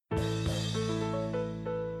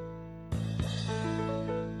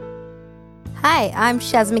Hi, I'm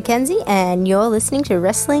Shaz McKenzie, and you're listening to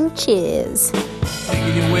Wrestling Cheers.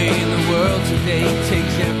 Making your way in the world today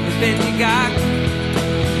takes everything you got.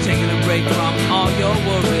 Taking a break from all your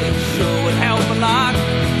worries sure would help a lot.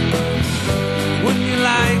 Wouldn't you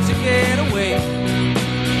like to get away?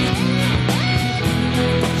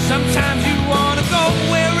 Sometimes you want to go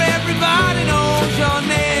where everybody knows your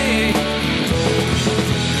name,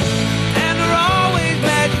 and they're always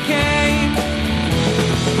glad you came.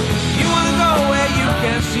 You want to go where you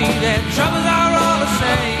can see that troubles are all the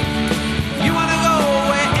same. You want to go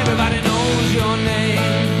where everybody knows your name.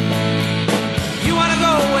 You want to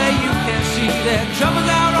go where you can see that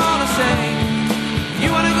troubles are all the same.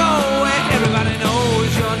 You want to go where everybody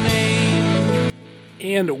knows your name.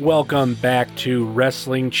 And welcome back to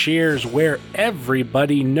Wrestling Cheers, where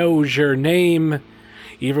everybody knows your name,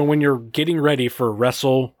 even when you're getting ready for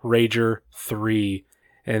Wrestle Rager 3.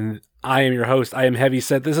 And I am your host, I am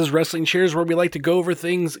Heavyset. This is Wrestling Cheers, where we like to go over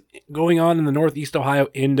things going on in the Northeast Ohio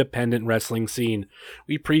independent wrestling scene.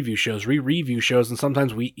 We preview shows, we review shows, and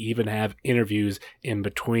sometimes we even have interviews in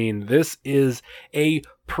between. This is a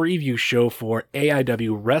preview show for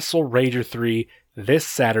AIW Wrestle Rager 3 this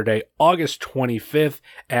Saturday, August 25th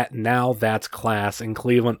at Now That's Class in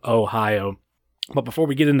Cleveland, Ohio. But before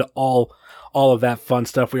we get into all of that fun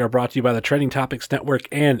stuff, we are brought to you by the Trending Topics Network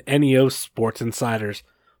and NEO Sports Insiders.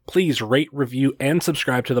 Please rate, review, and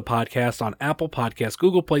subscribe to the podcast on Apple Podcasts,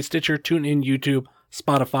 Google Play, Stitcher, TuneIn, YouTube,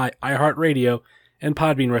 Spotify, iHeartRadio, and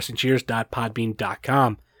Podbean,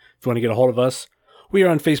 WrestlingCheers.podbean.com. If you want to get a hold of us, we are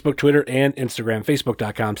on Facebook, Twitter, and Instagram.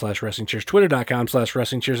 Facebook.com/WrestlingCheers,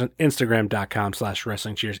 Twitter.com/WrestlingCheers, and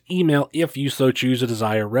Instagram.com/WrestlingCheers. Email, if you so choose or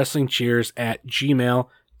desire,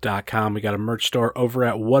 WrestlingCheers@gmail.com. We got a merch store over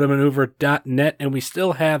at whatamaneuver.net, and we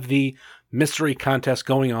still have the mystery contest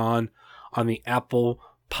going on the Apple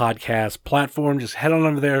Podcast platform. Just head on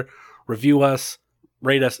over there, review us,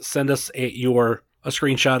 rate us, send us a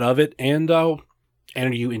screenshot of it, and I'll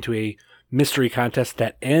enter you into a mystery contest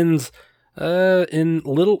that ends in a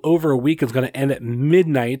little over a week. It's going to end at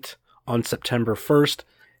midnight on September 1st.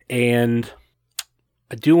 And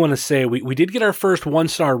I do want to say we did get our first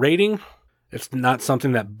 1-star rating. It's not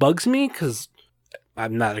something that bugs me because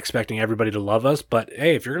I'm not expecting everybody to love us. But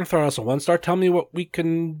hey, if you're going to throw us a 1-star, tell me what we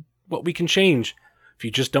can change. If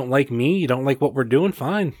you just don't like me, you don't like what we're doing,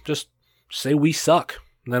 fine. Just say we suck.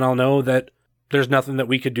 And then I'll know that there's nothing that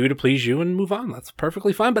we could do to please you and move on. That's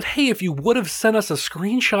perfectly fine. But hey, if you would have sent us a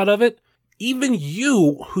screenshot of it, even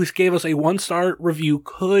you who gave us a 1-star review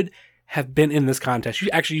could have been in this contest.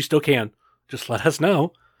 You still can. Just let us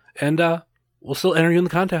know. And we'll still enter you in the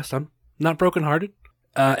contest. I'm not brokenhearted.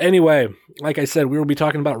 Anyway, like I said, we will be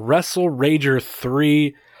talking about Wrestle Rager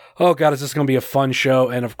 3. Oh god, is this going to be a fun show.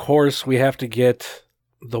 And of course, we have to get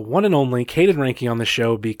the one and only Caden Ranky on the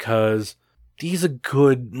show because he's a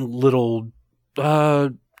good little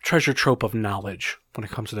treasure trove of knowledge when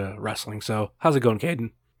it comes to wrestling. So how's it going,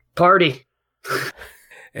 Caden? Party.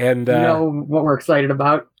 And you know what we're excited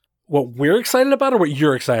about? What we're excited about or what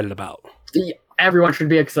you're excited about? Everyone should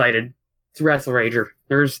be excited. It's Wrestle Rager.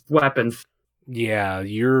 There's weapons. Yeah,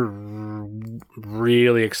 you're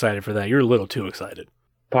really excited for that. You're a little too excited.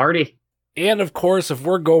 Party. And of course, if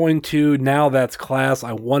we're going to Now That's Class,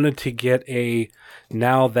 I wanted to get a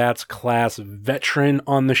Now That's Class veteran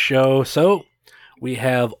on the show. So we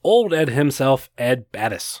have old Ed himself, Ed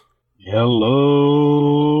Battis.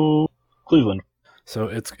 Hello, Cleveland. So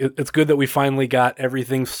it's good that we finally got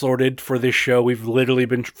everything sorted for this show. We've literally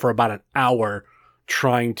been for about an hour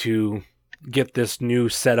trying to get this new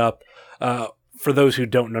setup. For those who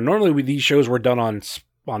don't know, normally these shows were done on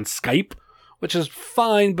Skype, which is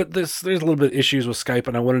fine, but there's a little bit of issues with Skype,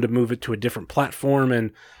 and I wanted to move it to a different platform,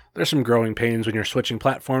 and there's some growing pains when you're switching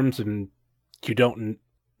platforms and you don't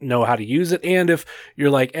know how to use it. And if you're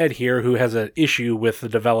like Ed here, who has an issue with the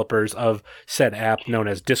developers of said app known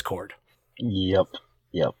as Discord. Yep.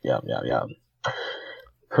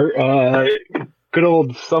 Good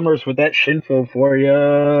old Summers with that Shinfo for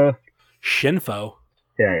ya. Shinfo?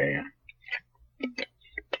 Yeah.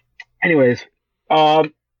 Anyways, not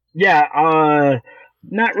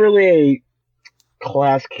really a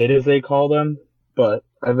class kid as they call them, but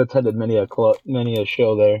I've attended many a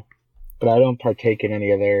show there, but I don't partake in any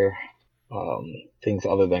of their things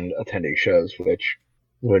other than attending shows, which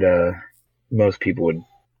would most people would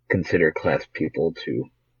consider class people to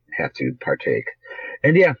have to partake.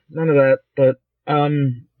 And yeah, none of that, but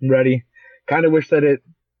ready. Kind of wish that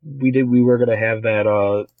we were gonna have that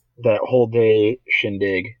whole day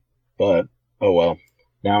shindig, but oh well.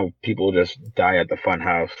 Now people just die at the fun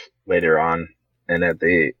house later on and at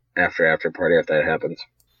the after party if that happens.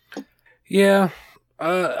 Yeah,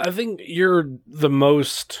 I think you're the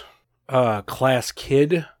most class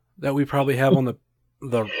kid that we probably have on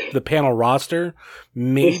the panel roster.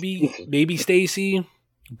 Maybe Stacy,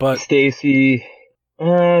 but Stacy,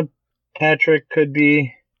 Patrick could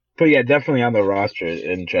be, but yeah, definitely on the roster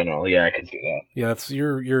in general. Yeah, I could see that. yeah, that's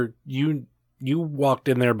you walked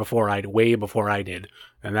in there way before I did,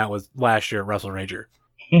 and that was last year at Wrestle Rager.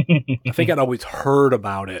 I think I'd always heard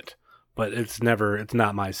about it, but it's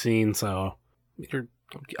not my scene. So I'm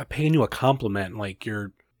paying you a compliment, like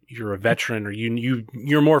you're a veteran, or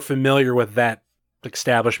you're more familiar with that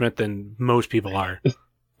establishment than most people are.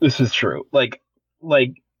 This is true. Like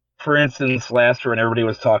for instance, last year when everybody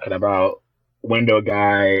was talking about Window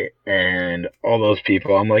Guy and all those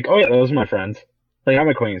people, I'm like, oh yeah, those are my friends. Like I'm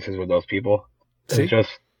acquaintances with those people. See?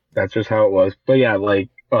 That's just how it was. But yeah, like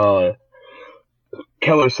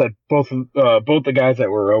Keller said, both the guys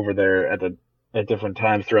that were over there at different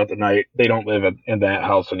times throughout the night, they don't live in that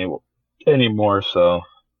house anymore, so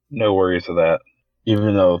no worries with that.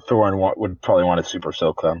 Even though Thorne would probably want to super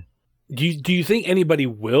soak them. Do you think anybody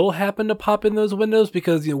will happen to pop in those windows?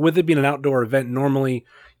 Because with it being an outdoor event, normally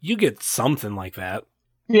you get something like that.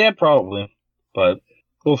 Yeah, probably, but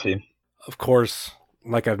we'll see. Of course,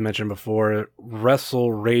 like I've mentioned before, Wrestle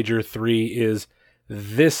Rager 3 is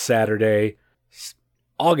this Saturday,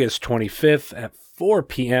 August 25th at 4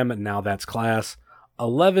 p.m. And now that's class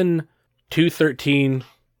 11213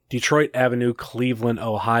 Detroit Avenue, Cleveland,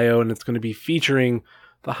 Ohio. And it's going to be featuring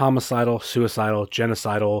the homicidal, suicidal,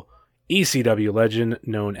 genocidal ECW legend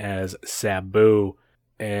known as Sabu.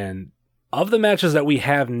 And of the matches that we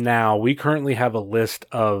have now, we currently have a list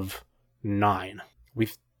of 9. We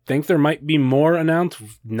think there might be more announced.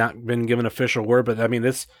 We've not been given official word, but I mean,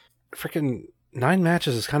 this freaking 9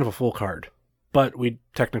 matches is kind of a full card. But we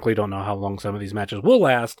technically don't know how long some of these matches will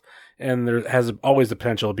last, and there has always the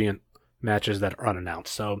potential of being matches that are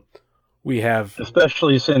unannounced. So we have...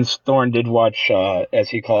 Especially since Thorne did watch, as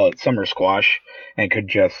he called it, Summer Squash, and could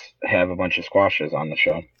just have a bunch of squashes on the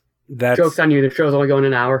show. Joke's on you, the show's only going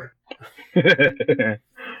an hour.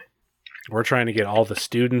 We're trying to get all the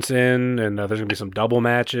students in, and there's going to be some double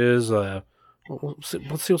matches. Let's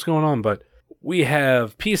see what's going on. But we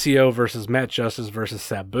have PCO versus Matt Justice versus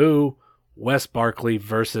Sabu, Wes Barkley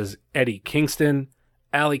versus Eddie Kingston,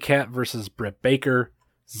 Alley Cat versus Britt Baker,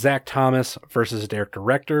 Zach Thomas versus Derek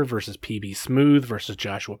Director versus PB Smooth versus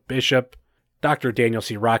Joshua Bishop, Dr. Daniel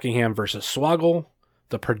C. Rockingham versus Swoggle,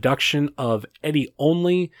 the production of Eddie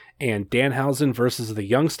Only and Danhausen versus the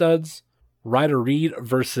Young Studs, Ryder Reed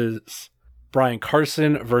versus Brian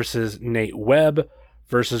Carson versus Nate Webb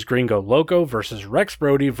versus Gringo Loco versus Rex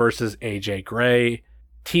Brody versus AJ Gray,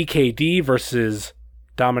 TKD versus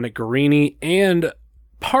Dominic Guarini, and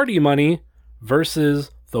Party Money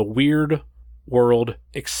versus the Weird World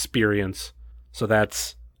Experience. So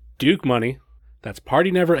that's Duke Money, that's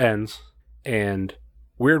Party Never Ends, and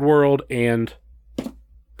Weird World and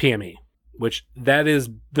PME, which that is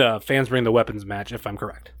the Fans Bring the Weapons match, if I'm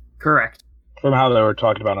correct. Correct. From how they were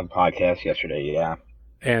talking about on the podcast yesterday, yeah.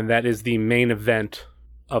 And that is the main event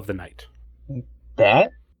of the night.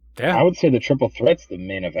 That? Yeah. I would say the Triple Threat's the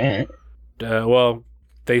main event. Well,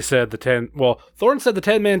 they said the 10... Well, Thorne said the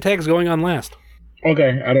 10-man tag is going on last.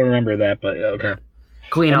 Okay, I don't remember that, but okay.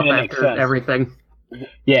 Clean up after everything.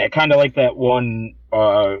 Yeah, kind of like that one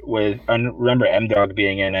with... I remember M-Dog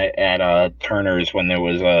being in it at Turner's when there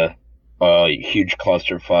was a huge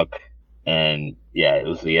clusterfuck. And yeah, it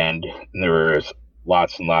was the end. And there was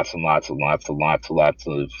lots and lots and lots and lots and lots and lots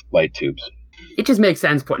of light tubes. It just makes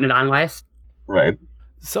sense putting it on last. Right.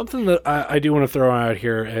 Something that I do want to throw out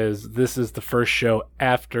here is this is the first show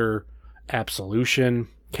after Absolution.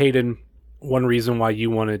 Caden, one reason why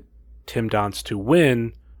you wanted Tim Donst to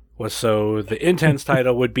win was so the Intense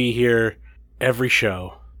title would be here every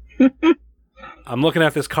show. I'm looking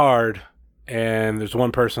at this card, and there's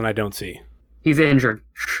one person I don't see. He's injured.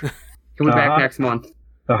 He'll be back next month.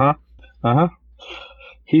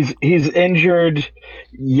 He's injured,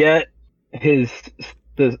 yet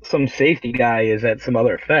some safety guy is at some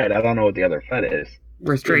other Fed. I don't know what the other Fed is.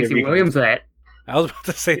 Where's Tracy Williams at? I was about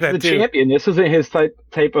to say He's that the too. champion. This isn't his type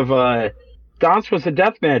of. Donst was a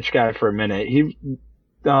deathmatch guy for a minute.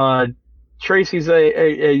 Tracy's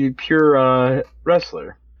a pure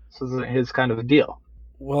wrestler. This isn't his kind of a deal.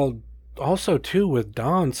 Well, also too with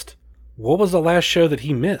Donst, what was the last show that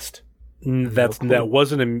he missed? That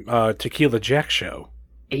wasn't a Tequila Jack show.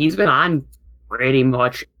 He's been on pretty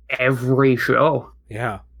much every show.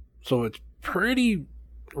 Yeah. So it's pretty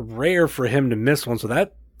rare for him to miss one, so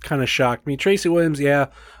that kind of shocked me. Tracy Williams, yeah,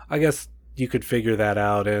 I guess you could figure that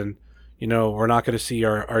out. And, we're not going to see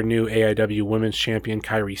our new AIW Women's Champion,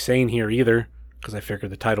 Kairi Sane, here either. because I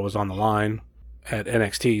figured the title was on the line at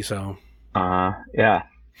NXT. So Yeah.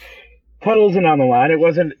 Title isn't on the line. It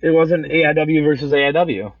wasn't AIW versus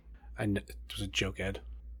AIW. it was a joke, Ed.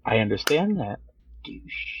 I understand that.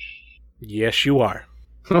 Yes, you are.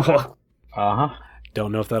 Uh-huh.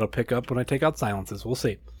 Don't know if that'll pick up when I take out silences. We'll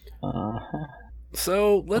see. Uh-huh.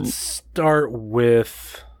 So let's start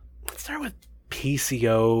with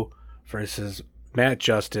PCO versus Matt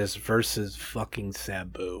Justice versus fucking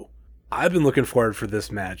Sabu. I've been looking forward for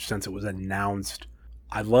this match since it was announced.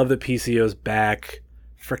 I love that PCO's back.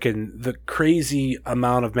 Freaking the crazy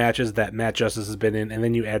amount of matches that Matt Justice has been in, and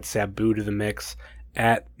then you add Sabu to the mix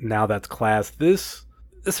at Now That's Class. This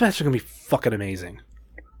match is gonna be fucking amazing.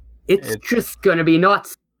 It's just gonna be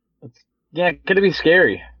nuts. Yeah, gonna be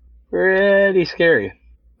scary. Pretty scary.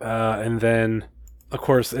 And then, of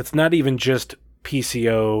course, it's not even just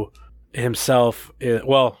PCO himself.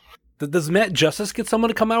 Does Matt Justice get someone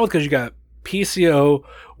to come out with? Because you got PCO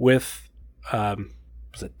with,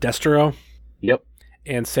 was it Destro? Yep.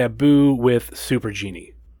 And Sabu with Super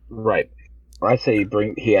Genie. Right. I say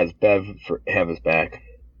he has Bev have his back.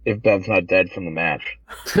 If Bev's not dead from the match.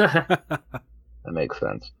 That makes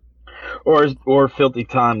sense. Or Filthy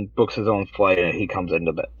Tom books his own flight and he comes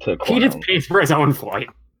into to He just pays for his own flight.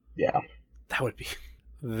 Yeah. That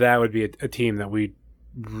would be a team that we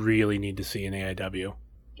really need to see in AIW.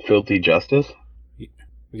 Filthy Justice?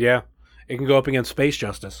 Yeah. It can go up against Space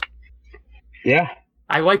Justice. Yeah.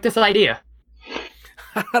 I like this idea.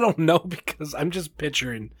 I don't know, because I'm just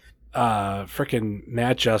picturing frickin'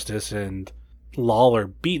 Matt Justice and Lawler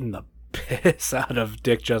beating the piss out of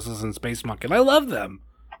Dick Justice and Space Monkey. And I love them.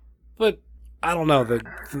 But I don't know.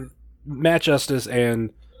 The Matt Justice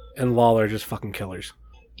and Lawler are just fucking killers.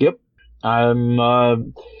 Yep. I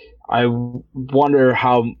wonder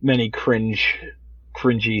how many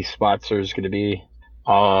cringy spots there's going to be.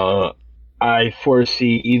 I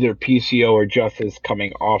foresee either PCO or Justice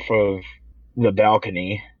coming off of the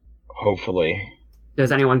balcony, hopefully.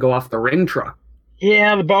 Does anyone go off the ring truck?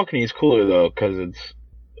 Yeah, the balcony is cooler though, because it's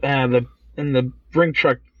the ring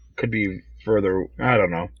truck could be further. I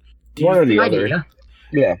don't know. One or the other. Idea.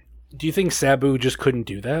 Yeah. Do you think Sabu just couldn't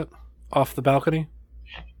do that off the balcony?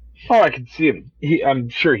 Oh, I can see him. I'm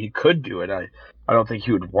sure he could do it. I don't think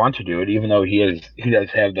he would want to do it, even though he does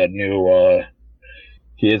have that new.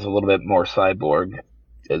 He is a little bit more cyborg,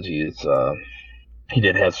 because he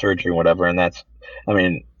did have surgery and whatever, and that's. I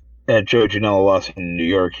mean, at Joe Janela lost in New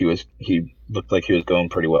York, he looked like he was going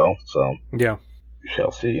pretty well. So Yeah. we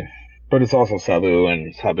shall see. But it's also Sabu,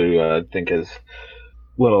 and Sabu I think is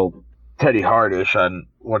a little Teddy Hardish on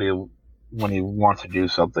when he wants to do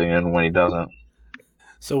something and when he doesn't.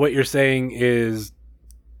 So what you're saying is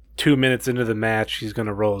 2 minutes into the match, he's going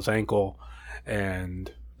to roll his ankle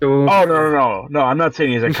and... So, Oh, no. I'm not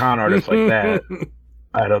saying he's a con artist like that.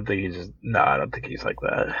 I don't think he's like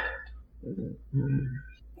that.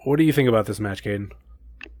 What do you think about this match, Caden?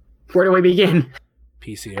 where do we begin?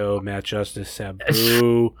 PCO, Matt Justice,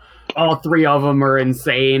 Sabu. All three of them are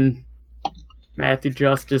insane. Matthew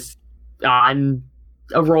Justice on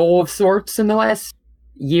a roll of sorts in the last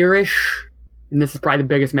year-ish. And this is probably the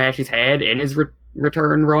biggest match he's had in his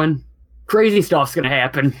return run. Crazy stuff's gonna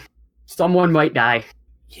happen. Someone might die.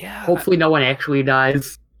 Yeah. Hopefully no one actually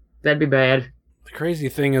dies. That'd be bad. The crazy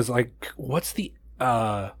thing is, like, what's the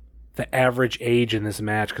average age in this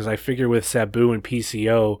match? Because I figure with Sabu and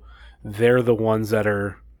PCO, they're the ones that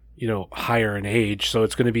are, higher in age. So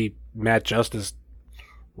it's going to be Matt Justice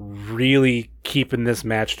really keeping this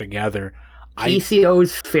match together.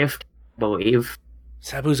 PCO's 50, I believe.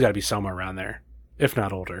 Sabu's got to be somewhere around there, if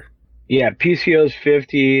not older. Yeah, PCO's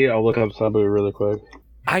 50. I'll look up Sabu really quick.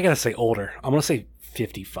 I got to say older. I'm going to say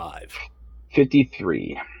 55.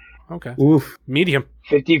 53. Okay. Oof. Medium.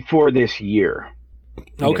 54 this year.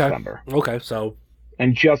 in Okay. December. Okay, so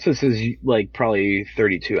And Justice is like probably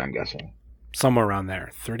 32, I'm guessing. somewhere around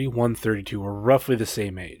there. 31, 32. We're roughly the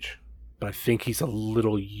same age. But I think he's a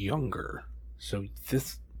little younger. So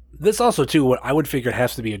this also, too, what I would figure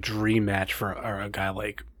has to be a dream match for a guy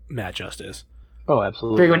like Matt Justice. Oh,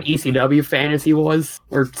 absolutely. Big on ECW fantasy was,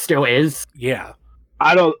 or still is. Yeah.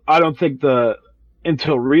 I don't think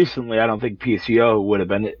until recently, I don't think PCO would have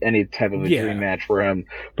been any type of a dream match for him.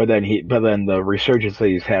 But then the resurgence that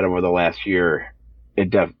he's had over the last year, he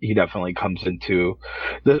definitely comes into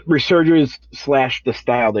the resurgence / the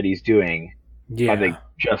style that he's doing. Yeah. I think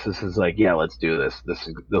Justice is like, yeah, let's do this.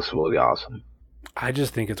 This will be awesome. I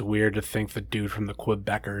just think it's weird to think the dude from the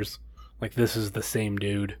Quebecers, like, this is the same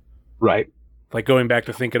dude. Right. Like, going back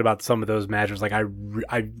to thinking about some of those matches, like, I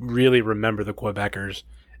really remember the Quebecers.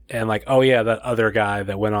 And, like, oh, yeah, that other guy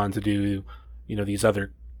that went on to do, these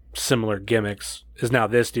other similar gimmicks is now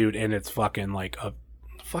this dude, and it's fucking like a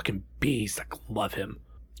fucking beast. I love him.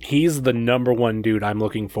 He's the number one dude I'm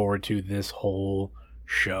looking forward to this whole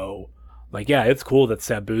show. Like, yeah, it's cool that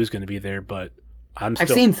Sabu's going to be there, but I've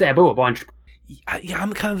seen Sabu a bunch. Yeah,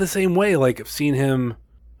 I'm kind of the same way. Like, I've seen him,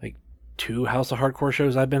 like, 2 House of Hardcore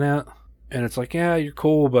shows I've been at, and it's like, yeah, you're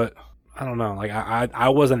cool, but I don't know. Like, I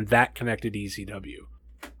wasn't that connected to ECW.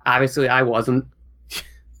 Obviously, I wasn't.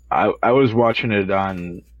 I was watching it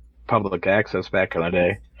on public access back in the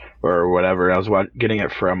day, or whatever. I was getting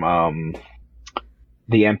it from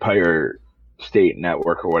the Empire State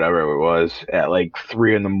Network or whatever it was at like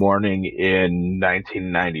 3 a.m. in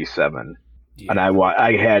 1997, and I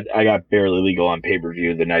got Barely Legal on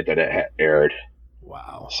pay-per-view the night that it aired.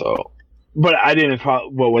 Wow. So, but I didn't follow.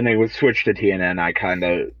 Well, when they would switch to TNN, I kind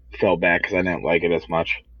of fell back because I didn't like it as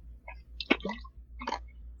much.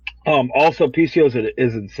 Also, PCO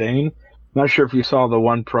is insane. Not sure if you saw the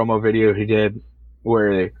one promo video he did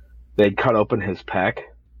where they cut open his pec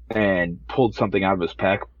and pulled something out of his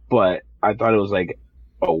pec, but I thought it was like,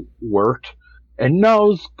 worked. And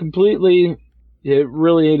no, it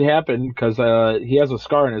really ain't happened because he has a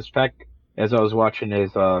scar in his pec as I was watching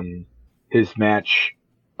his match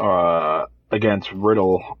against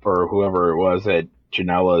Riddle or whoever it was at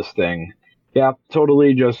Janela's thing. Yeah,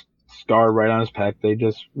 totally just scar right on his pec. They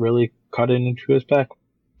just really cut it into his pec.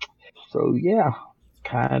 So yeah,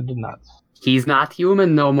 kind of nuts. He's not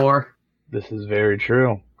human no more. This is very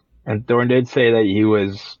true. And Thorne did say that he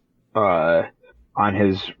was on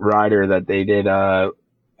his rider that they did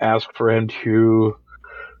ask for him to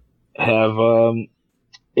have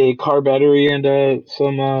a car battery and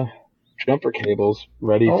some jumper cables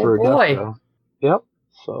ready for Augusta. Yep.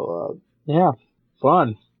 So yeah,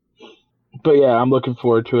 fun. But yeah, I'm looking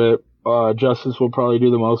forward to it. Justice will probably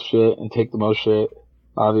do the most shit and take the most shit,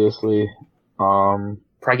 obviously.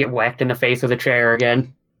 Probably get whacked in the face with a chair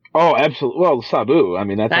again. Oh, absolutely. Well, Sabu. I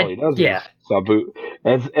mean, that's all he does. Yeah. Sabu.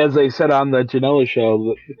 As they said on the Janela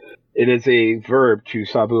show, it is a verb to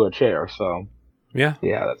Sabu a chair. So yeah,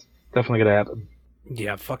 that's definitely gonna happen.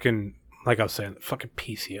 Yeah, fucking, like I was saying, fucking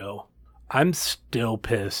PCO. I'm still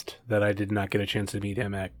pissed that I did not get a chance to meet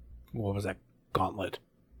him at, what was that, Gauntlet?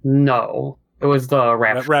 No, it was the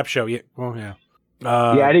rap show. Yeah, well, yeah.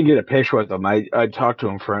 Yeah, I didn't get a picture with him. I talked to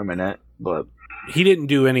him for a minute, but he didn't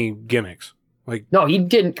do any gimmicks. Like, no, he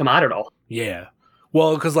didn't come out at all. Yeah,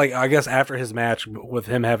 well, because like I guess after his match with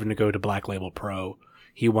him having to go to Black Label Pro,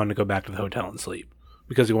 he wanted to go back to the hotel and sleep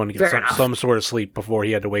because he wanted to get some sort of sleep before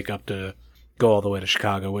he had to wake up to go all the way to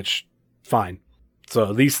Chicago. Which, fine. So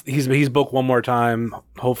at least he's booked one more time.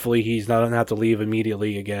 Hopefully, he's not gonna have to leave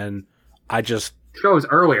immediately again. Shows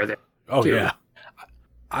earlier there. Oh, too. Yeah.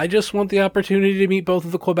 I just want the opportunity to meet both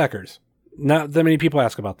of the Quebecers. Not that many people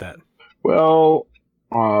ask about that. Well,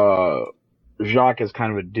 Jacques is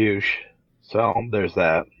kind of a douche, so there's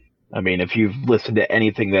that. I mean, if you've listened to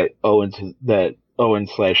anything that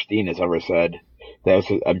Owen/Steen has ever said,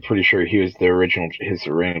 I'm pretty sure he was his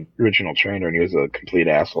original trainer, and he was a complete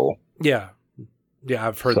asshole. Yeah,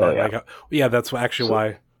 I've heard that. Yeah. Like, that's actually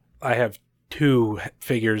why I have 2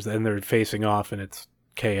 figures and they're facing off, and it's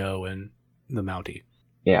KO and the Mountie.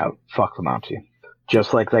 Yeah, fuck the Mountie.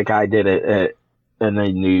 Just like that guy did it in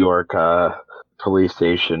the New York police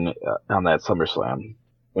station on that SummerSlam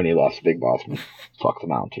when he lost to Big Boss Man. Fuck the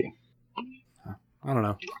Mountie. I don't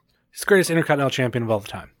know. He's the greatest Intercontinental Champion of all the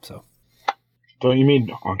time. So. Don't you mean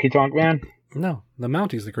Honky Tonk Man? No, the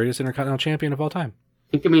Mountie's the greatest Intercontinental Champion of all time.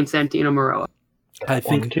 I think you mean Santino Marella. I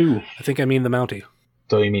think I mean the Mountie.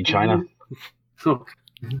 Don't you mean China?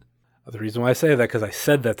 The reason why I say that because I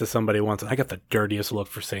said that to somebody once, and I got the dirtiest look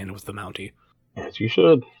for saying it was the Mountie. As you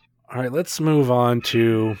should. All right, let's move on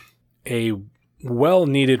to a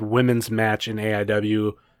well-needed women's match in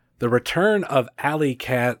AIW. The return of Alley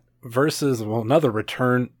Cat versus, another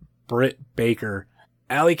return, Britt Baker.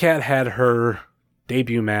 Alley Cat had her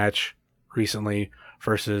debut match recently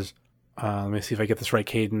versus, let me see if I get this right,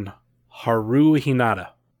 Caden, Haru Hinata.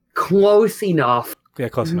 Close enough. Yeah,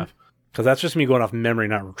 close enough. Because that's just me going off memory,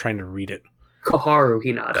 not trying to read it. Kaharu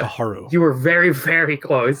Hinata. Kaharu. You were very, very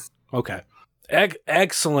close. Okay.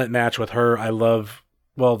 Excellent match with her. I love,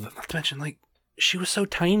 well, not to mention, like, she was so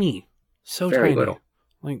tiny. So very tiny. Little.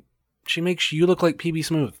 Like, she makes you look like PB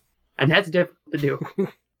Smooth. And that's different to do.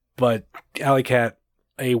 But Alley Cat,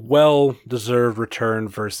 a well-deserved return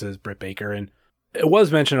versus Britt Baker. And it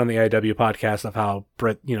was mentioned on the AIW podcast of how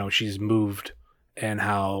Britt, she's moved and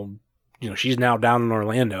how, she's now down in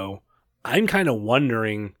Orlando. I'm kind of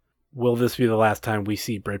wondering, will this be the last time we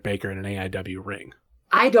see Britt Baker in an AIW ring?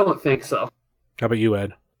 I don't think so. How about you,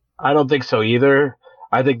 Ed? I don't think so either.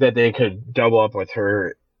 I think that they could double up with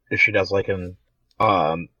her if she does like an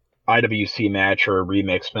IWC match or a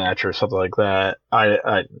remix match or something like that.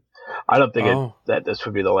 I don't think that this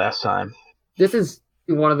would be the last time. This is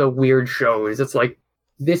one of the weird shows. It's like,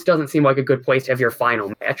 this doesn't seem like a good place to have your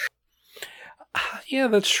final match. Yeah,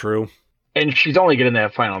 that's true. And she's only getting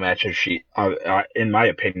that final match if she, in my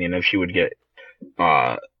opinion, if she would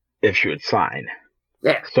sign.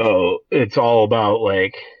 Yeah. So it's all about,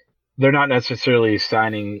 like, they're not necessarily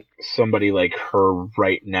signing somebody like her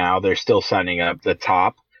right now. They're still signing up the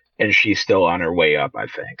top, and she's still on her way up, I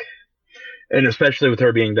think. And especially with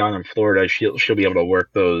her being down in Florida, she'll be able to work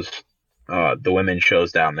those the women's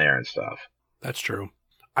shows down there and stuff. That's true.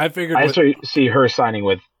 I figured I see her signing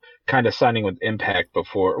with Impact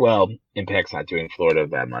before. Well, Impact's not doing Florida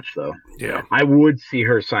that much, though. Yeah. I would see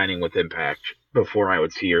her signing with Impact before I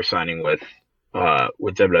would see her signing with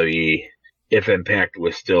WWE if Impact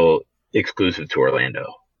was still exclusive to Orlando.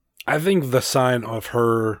 I think the sign of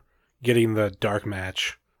her getting the dark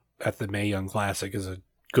match at the Mae Young Classic is a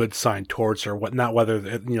good sign towards her. Not whether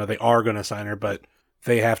they are going to sign her, but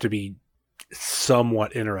they have to be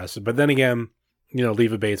somewhat interested. But then again,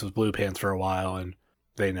 Leva Bates was Blue Pants for a while, and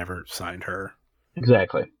they never signed her.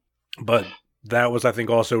 Exactly. But that was, I think,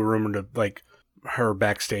 also rumored to like her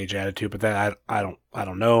backstage attitude. But that I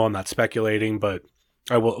don't know. I'm not speculating, but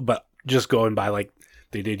I will. But just going by, like,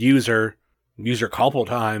 they did use her a couple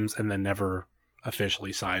times and then never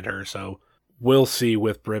officially signed her. So we'll see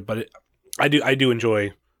with Britt. But I do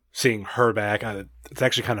enjoy seeing her back. It's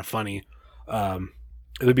actually kind of funny.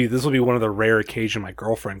 This will be one of the rare occasions my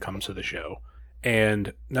girlfriend comes to the show,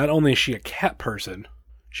 and not only is she a cat person,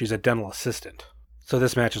 she's a dental assistant. So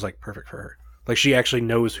this match is like perfect for her. Like, she actually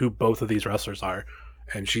knows who both of these wrestlers are,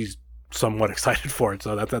 and she's somewhat excited for it.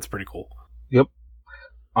 So that's pretty cool. Yep.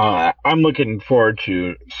 I'm looking forward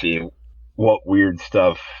to see what weird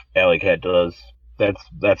stuff Alley Cat does.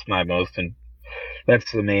 That's my most, and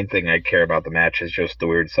that's the main thing I care about the match, is just the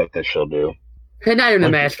weird stuff that she'll do. And not even the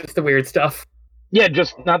match, just the weird stuff. Yeah,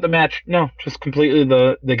 just not the match. No, just completely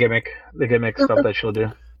the gimmick stuff that she'll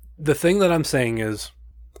do. The thing that I'm saying is,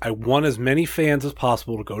 I want as many fans as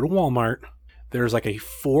possible to go to Walmart. There's like a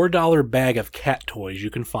 $4 bag of cat toys you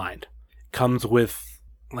can find. Comes with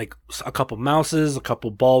like a couple mouses, a couple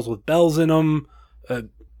balls with bells in them,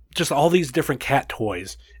 just all these different cat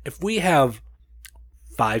toys. If we have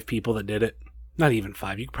 5 people that did it, not even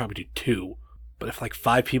 5, you could probably do 2. But if like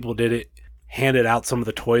 5 people did it, handed out some of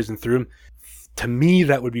the toys and threw them, to me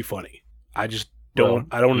that would be funny. I just don't.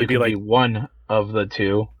 I don't want to be like one of the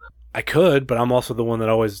 2. I could, but I'm also the one that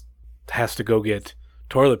always has to go get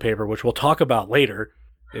toilet paper, which we'll talk about later.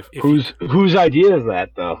 Whose idea is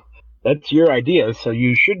that, though? That's your idea, so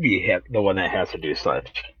you should be the one that has to do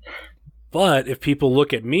such. But if people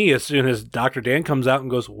look at me as soon as Dr. Dan comes out and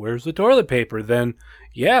goes, "Where's the toilet paper?" then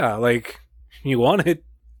yeah, like, you want it,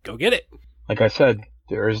 go get it. Like I said,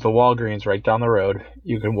 there is the Walgreens right down the road.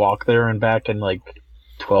 You can walk there and back in like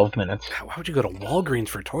 12 minutes. Why would you go to Walgreens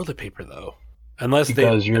for toilet paper, though? Unless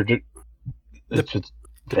it's just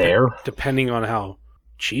there. Depending on how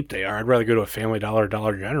cheap they are, I'd rather go to a Family Dollar or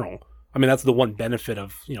Dollar General. I mean, that's the one benefit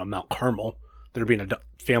of Mount Carmel, there being a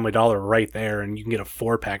Family Dollar right there, and you can get a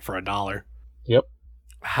 4-pack for $1. Yep.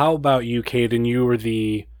 How about you, Caden? You were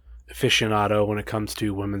the aficionado when it comes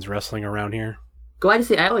to women's wrestling around here. Glad to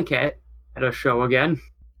see Alley Cat at a show again.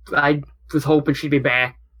 I was hoping she'd be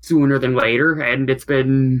back sooner than later, and it's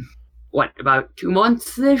been, about 2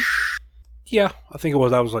 months-ish? Yeah, I think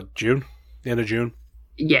that was like June, the end of June.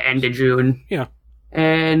 Yeah, end of June. Yeah.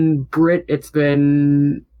 And Britt, it's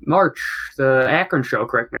been March, the Akron show,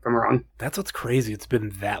 correct me if I'm wrong. That's what's crazy. It's been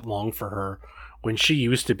that long for her when she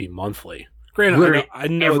used to be monthly. Granted, I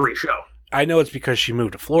know every show. I know it's because she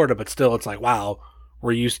moved to Florida, but still, it's like, wow,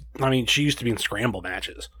 she used to be in scramble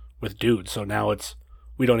matches with dudes, so now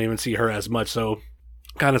we don't even see her as much, so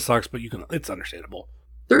kind of sucks, but it's understandable.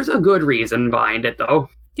 There's a good reason behind it, though.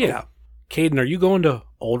 Yeah. Caden, are you going to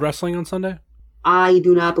Old Wrestling on Sunday? I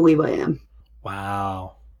do not believe I am.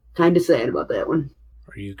 Wow. Kind of sad about that one.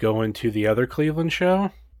 Are you going to the other Cleveland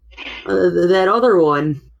show? That other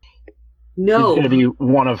one. No. He's going to be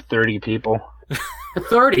one of 30 people.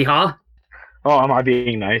 30, huh? Oh, am I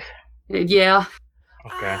being nice? Yeah.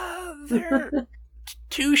 Okay.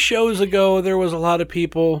 2 shows ago, there was a lot of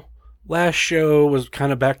people. Last show was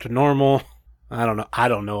kind of back to normal. I don't know. I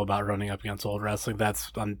don't know about running up against Old Wrestling.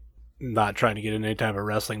 I'm not trying to get into any type of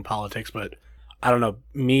wrestling politics, but I don't know.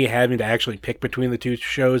 Me having to actually pick between the 2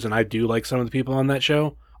 shows, and I do like some of the people on that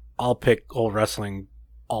show, I'll pick Old Wrestling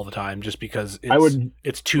all the time just because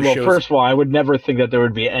it's 2 shows. Well, first of all, I would never think that there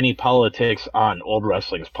would be any politics on Old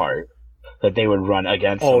Wrestling's part, that they would run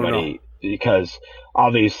against somebody. because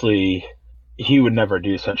obviously he would never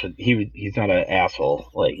do such a. He's not an asshole.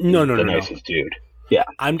 Like he's No, the nicest dude. Yeah.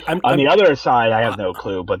 I'm On the other side, I have no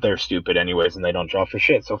clue, but they're stupid anyways, and they don't draw for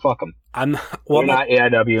shit. So fuck them. well, They're not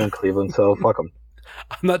AIW in Cleveland, so fuck them.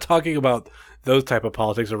 I'm not talking about those type of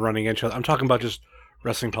politics of running each other. I'm talking about just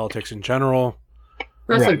wrestling politics in general.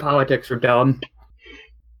 Wrestling Right. politics are dumb.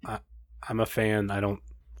 I'm a fan. I don't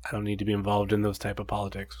need to be involved in those type of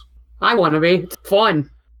politics. I want to be. It's fun.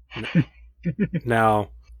 Now,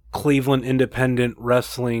 Cleveland independent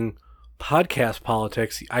wrestling podcast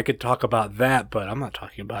politics, I could talk about that, but I'm not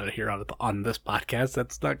talking about it here on this podcast.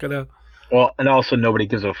 That's not gonna. Well, and also nobody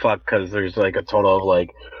gives a fuck because there's like a total of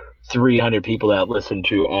like 300 people that listen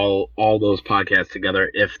to all those podcasts together,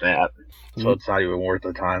 if that. So it's not even worth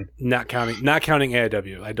the time. Not counting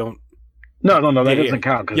AIW. I don't. No, that Yeah, doesn't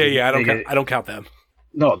count. 'cause Yeah, I don't. they I don't count them.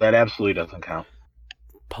 No, that absolutely doesn't count.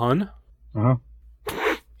 Pun. Uh-huh.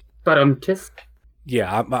 But just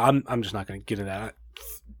Yeah, I'm just not going to get into that.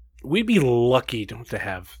 We'd be lucky to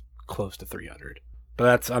have close to 300,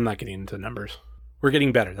 but I'm not getting into numbers. We're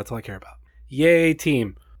getting better. That's all I care about. Yay,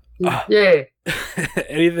 team! yeah.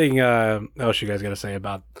 Anything else you guys got to say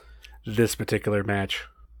about this particular match?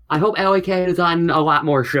 I hope Allie Kay is on a lot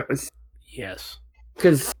more shows Yes.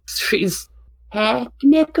 because she's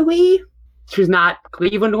technically she's not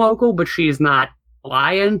Cleveland local, but she's not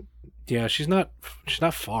lying. Yeah, she's not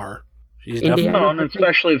far. She's Indiana. definitely. No, and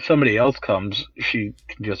especially if somebody else comes, she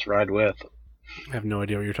can just ride with. I have no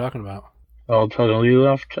idea what you're talking about. I'll tell you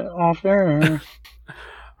off air.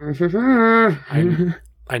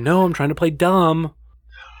 I know. I'm trying to play dumb.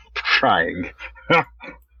 Trying.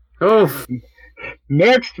 Oof.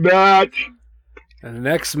 Next match. And the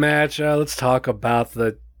next match, let's talk about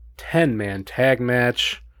the 10-man tag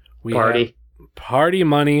match. We Party. have Party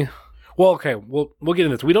Money. Well, okay, we'll get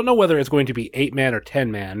into this. We don't know whether it's going to be 8-man or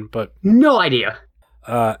 10-man, but No idea.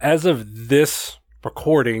 as of this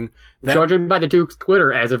recording, Judging by the Duke's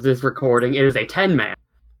Twitter as of this recording, it is a 10-man.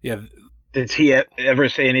 yeah, Did he ever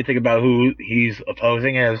say anything about who he's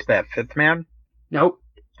opposing as that fifth man? Nope.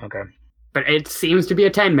 Okay. But it seems to be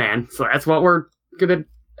a 10-man, so that's what we're going to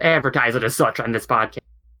advertise it as such on this podcast.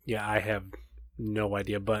 yeah, I have no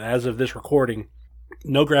idea. But as of this recording,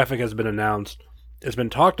 no graphic has been announced. It's been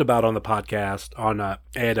talked about on the podcast, on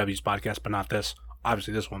AIW's podcast, but not this.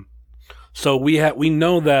 Obviously, this one. So we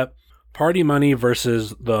know that Party Money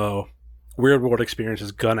versus the Weird World Experience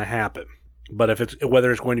is gonna happen. But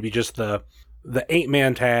whether it's going to be just the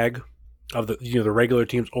 8-man tag of the regular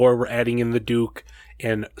teams, or we're adding in the Duke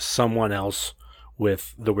and someone else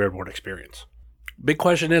with the Weird World Experience. Big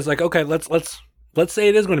question is like, okay, let's say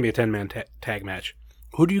it is going to be a 10-man tag match.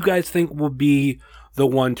 Who do you guys think will be the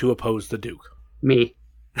one to oppose the Duke? Me.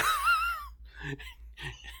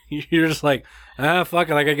 You're just like, fuck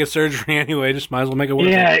it, I gotta get surgery anyway, just might as well make it work.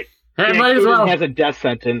 Yeah. Hey, might as well. He has a death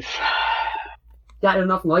sentence. Got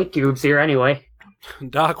enough light tubes here anyway.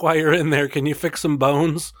 Doc, while you're in there, can you fix some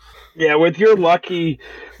bones? Yeah, with your luck, you're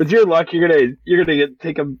gonna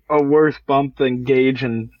take a worse bump than Gage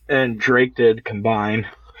and Drake did combined.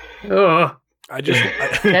 Ugh. I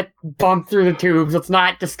That bump through the tubes. Let's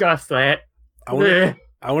not discuss that. I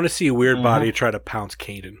want to see Weird Body try to pounce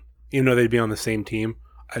Caden, even though they'd be on the same team.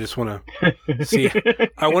 I just want to see.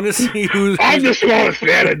 I want to see who's. I'm the smallest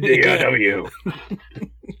fan in DIW.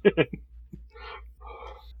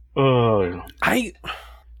 Oh,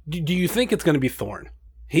 Do you think it's going to be Thorne?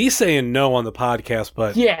 He's saying no on the podcast,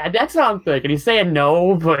 but Yeah, that's what I'm thinking. He's saying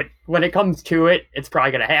no, but when it comes to it, it's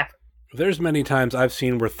probably going to happen. there's many times I've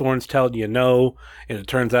seen where Thorne's telling you no, and it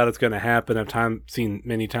turns out it's going to happen. I've seen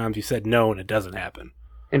many times he said no, and it doesn't happen.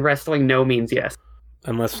 In wrestling, no means yes.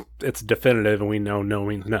 Unless it's definitive and we know no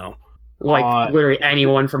means no. Like, literally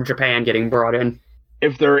anyone from Japan getting brought in.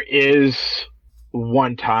 if there is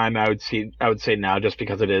one time, I would say now, just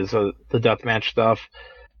because it is the deathmatch stuff,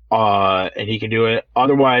 and he can do it.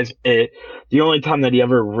 Otherwise, the only time that he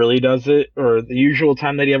ever really does it, or the usual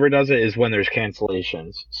time that he ever does it, is when there's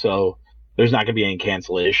cancellations. So there's not going to be any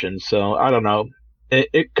cancellations. So I don't know.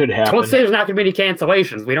 It could happen. Don't say there's not going to be any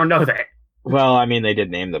cancellations. We don't know that. Well, I mean, they did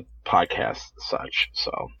name the podcast such,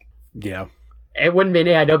 so. Yeah. It wouldn't be an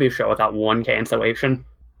AIW show without one cancellation.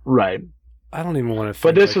 Right. I don't even want to.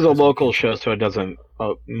 But this is a local show, so it doesn't.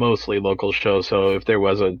 Mostly local show, so if there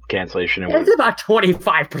was a cancellation, it It's would. about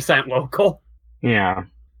 25% local. Yeah.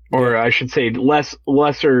 Or I should say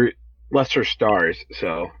lesser stars,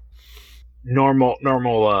 so. Normal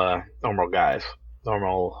guys.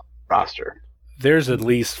 Normal roster. There's at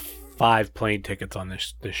least 5 plane tickets on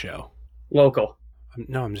this show. Local.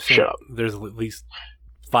 No, I'm just saying. Shut up. There's at least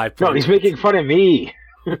 5 plane No, he's tickets. making fun of me.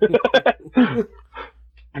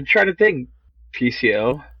 I'm trying to think.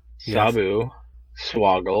 PCO, Yes. Sabu,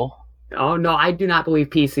 Swoggle. Oh no, I do not believe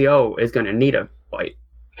PCO is going to need a fight.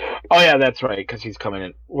 Oh yeah, that's right, because he's coming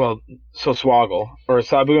in. Well, so Swoggle or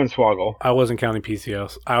Sabu and Swoggle, I wasn't counting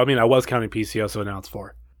PCO. I mean, I was counting PCO, so now it's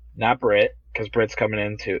 4. not Britt, because Britt's coming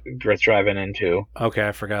in too. Britt's driving in too. Okay,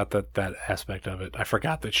 I forgot that aspect of it. I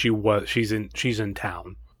forgot that she's in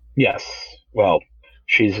town. Yes. Well,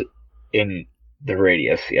 she's in the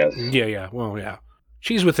radius. Yes. Yeah. Well, yeah.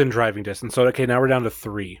 She's within driving distance. So okay, now we're down to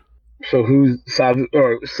 3. So who's Sabu?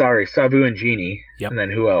 Or sorry, Sabu and Genie. Yep. And then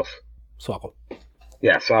who else? Swoggle.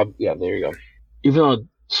 Yeah, Sabu. Yeah, there you go. Even though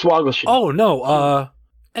Swoggle should. Oh no,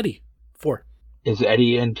 Eddie. 4. Is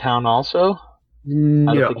Eddie in town also? I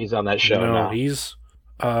No. don't think he's on that show no, now. he's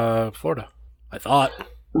Florida. I thought.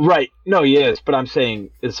 Right. No, he is. But I'm saying,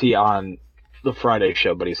 is he on the Friday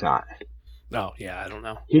show? But he's not. Oh yeah, I don't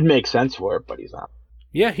know. He'd make sense for it, but he's not.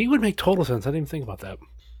 Yeah, he would make total sense. I didn't even think about that.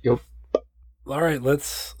 Yep. All right,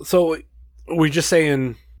 let's. So we're just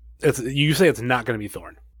saying you say it's not going to be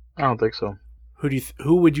Thorne. I don't think so.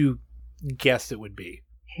 Who would you guess it would be?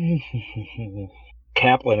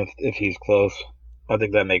 Kaplan, if he's close. I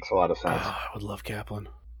think that makes a lot of sense. I would love Kaplan.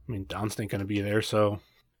 I mean, Don's not going to be there, so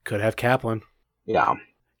could have Kaplan. Yeah.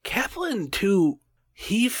 Kaplan too.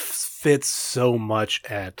 He fits so much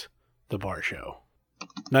at the bar show.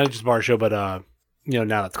 Not just bar show, but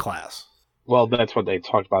now it's class. Well, that's what they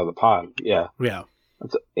talked about in the pod. Yeah. Yeah.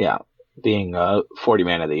 Yeah. Being 40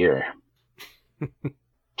 Man of the Year.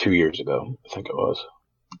 2 years ago, I think it was.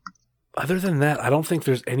 Other than that, I don't think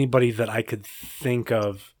there's anybody that I could think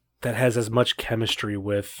of that has as much chemistry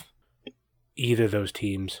with either of those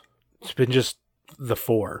teams. It's been just the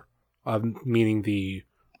 4, meaning the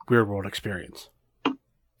Weird World Experience.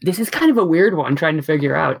 This is kind of a weird one trying to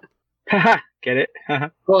figure out. Haha, get it?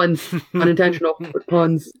 Puns. Unintentional, but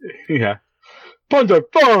puns. Yeah. Puns are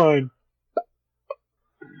fun!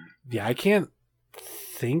 Yeah, I can't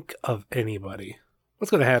think of anybody.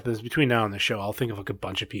 What's going to happen is between now and the show, I'll think of like a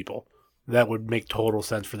bunch of people that would make total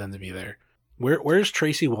sense for them to be there. Where's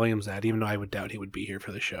Tracy Williams at? Even though I would doubt he would be here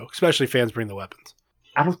for the show, especially Fans Bring the Weapons.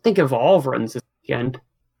 I don't think Evolve runs this weekend.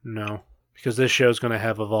 No, because this show's going to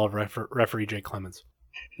have Evolve referee Jay Clemens.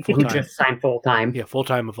 Who Full-time. just signed full time. Yeah,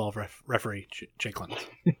 full-time Evolve referee Jay Clemens.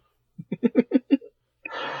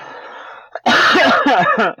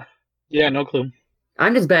 Yeah, no clue.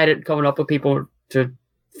 I'm just bad at coming up with people to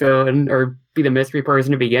fill in or be the mystery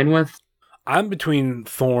person to begin with. I'm between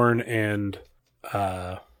Thorne and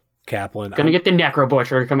Kaplan. Gonna get the Necro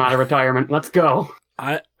Butcher to come out of retirement. Let's go.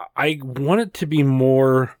 I want it to be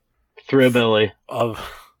more Thrillbilly. of.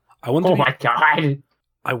 I want. Oh my god.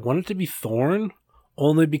 I want it to be Thorne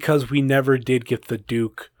only because we never did get the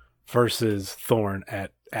Duke versus Thorne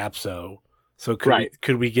at APSO. So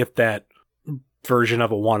could we get that version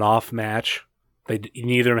of a one-off match?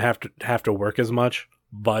 Neither of them have to work as much,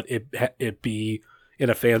 but it be in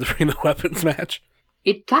a Fans Bring the Weapons match.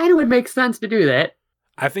 It kind of would make sense to do that.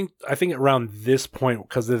 I think around this point,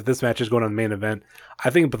 because if this match is going on the main event, I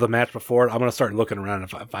think the match before it, I'm going to start looking around.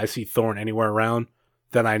 If I see Thorne anywhere around,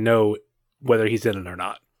 then I know whether he's in it or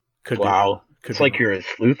not. Wow. Could It's be like wrong. you're a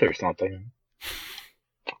sleuth or something.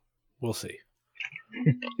 We'll see.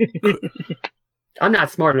 I'm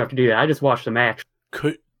not smart enough to do that. I just watched the match.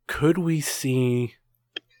 Could we see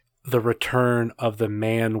the return of the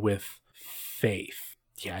man with faith?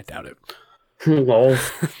 Yeah, I doubt it. Lol.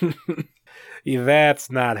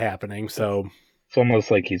 That's not happening, so It's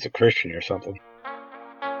almost like he's a Christian or something.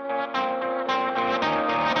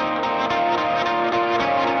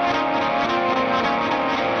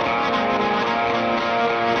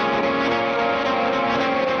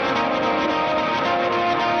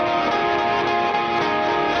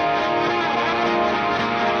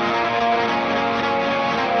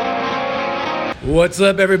 What's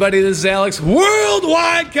up, everybody? This is Alex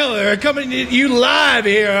Worldwide Keller coming to you live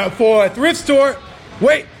here for Thrift Store.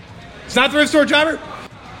 Wait, it's not Thrift Store Driver?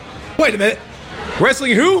 Wait a minute.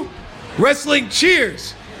 Wrestling who? Wrestling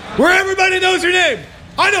Cheers, where everybody knows your name.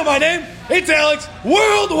 I know my name. It's Alex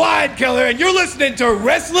Worldwide Keller, and you're listening to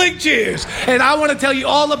Wrestling Cheers. And I want to tell you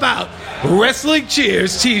all about Wrestling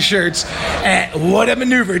Cheers t-shirts at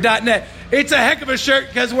whatamaneuver.net. It's a heck of a shirt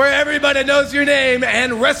because where everybody knows your name,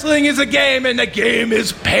 and wrestling is a game, and the game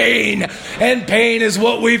is pain. And pain is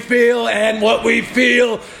what we feel, and what we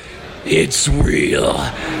feel, it's real.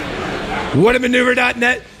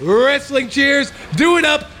 Whatamaneuver.net, Wrestling Cheers, do it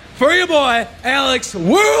up for your boy, Alex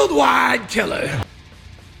Worldwide Killer.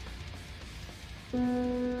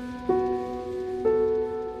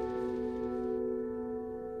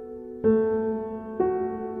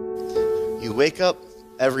 You wake up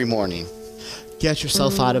every morning get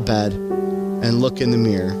yourself out of bed and look in the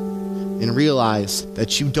mirror and realize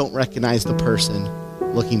that you don't recognize the person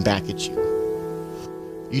looking back at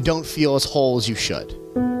you. You don't feel as whole as you should.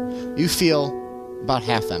 You feel about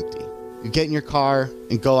half empty. You get in your car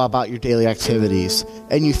and go about your daily activities,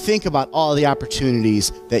 and you think about all the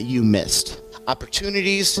opportunities that you missed.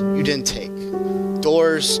 Opportunities you didn't take.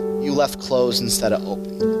 Doors you left closed instead of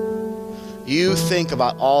open. You think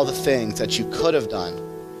about all the things that you could have done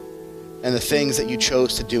and the things that you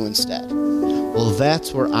chose to do instead. Well,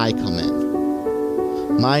 that's where I come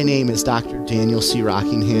in. My name is Dr. Daniel C.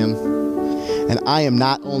 Rockingham, and I am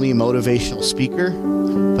not only a motivational speaker,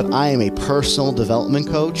 but I am a personal development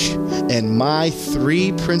coach, and my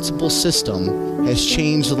 3-principle system has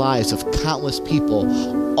changed the lives of countless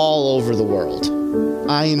people all over the world.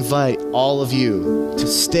 I invite all of you to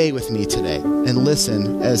stay with me today and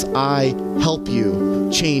listen as I help you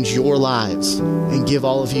change your lives and give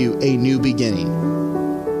all of you a new beginning.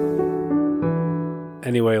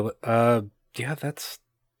 Anyway, yeah, that's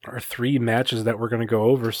our 3 matches that we're going to go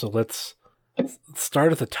over. So let's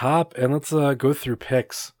start at the top and let's go through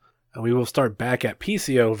picks. And we will start back at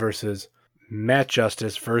PCO versus Matt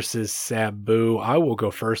Justice versus Sabu. I will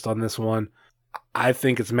go first on this one. I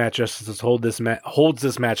think it's Matt Justice holds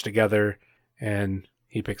this match together, and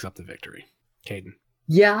he picks up the victory. Caden.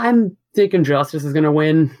 Yeah, I'm thinking Justice is going to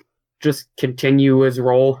win. Just continue his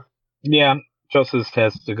role. Yeah, Justice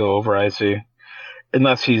has to go over, I see.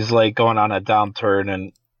 Unless he's like going on a downturn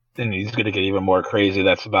and he's going to get even more crazy.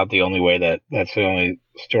 That's about the only way that's the only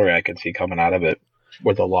story I can see coming out of it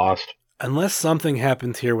with a loss. Unless something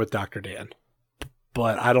happens here with Dr. Dan.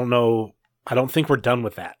 But I don't know. I don't think we're done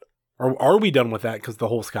with that. Or are we done with that because the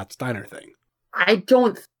whole Scott Steiner thing? I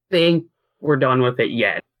don't think we're done with it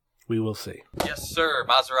yet. We will see. Yes, sir.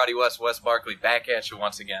 Maserati Wes Barkley back at you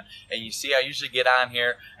once again. And you see, I usually get on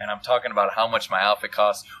here and I'm talking about how much my outfit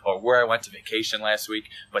costs or where I went to vacation last week.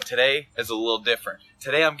 But today is a little different.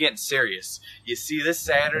 Today I'm getting serious. You see, this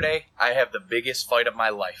Saturday, I have the biggest fight of my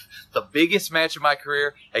life. The biggest match of my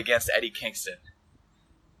career against Eddie Kingston.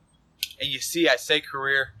 And you see, I say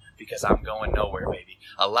career because I'm going nowhere, baby.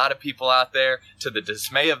 A lot of people out there, to the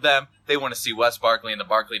dismay of them, they want to see Wes Barkley and the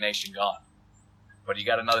Barkley Nation gone. But you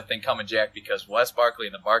got another thing coming, Jack, because Wes Barkley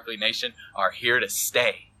and the Barkley Nation are here to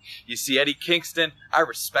stay. You see, Eddie Kingston, I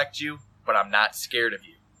respect you, but I'm not scared of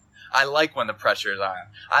you. I like when the pressure is on.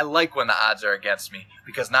 I like when the odds are against me,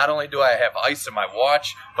 because not only do I have ice in my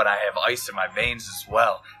watch, but I have ice in my veins as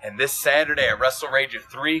well. And this Saturday at WrestleRager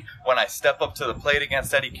 3, when I step up to the plate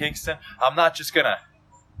against Eddie Kingston, I'm not just going to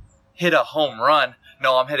hit a home run.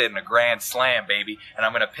 No, I'm hitting a grand slam, baby. And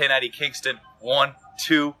I'm going to pin Eddie Kingston 1,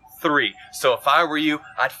 2, 3. So if I were you,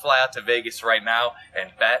 I'd fly out to Vegas right now and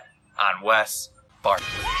bet on Wes Barkley.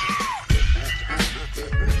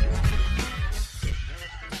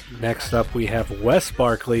 Next up, we have Wes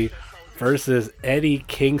Barkley versus Eddie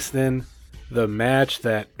Kingston. The match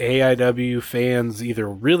that AIW fans either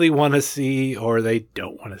really want to see or they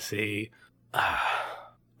don't want to see.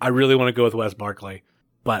 I really want to go with Wes Barkley,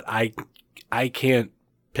 but I can't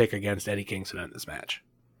pick against Eddie Kingston in this match.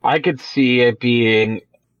 I could see it being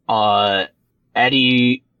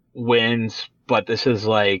Eddie wins, but this is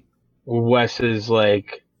like Wes's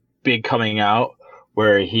like big coming out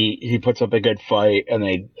where he puts up a good fight and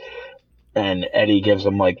Eddie gives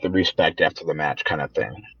him like the respect after the match kind of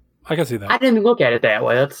thing. I can see that. I didn't look at it that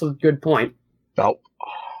way. That's a good point. Oh.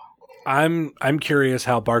 I'm curious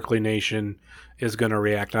how Barkley Nation is going to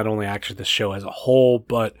react, not only actually the show as a whole,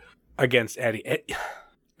 but against Eddie.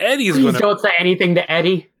 Eddie's going to... Please don't say anything to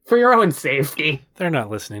Eddie, for your own safety. They're not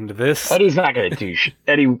listening to this. Eddie's not going to do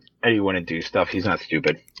Eddie wouldn't do stuff. He's not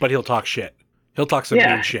stupid. But he'll talk shit. He'll talk some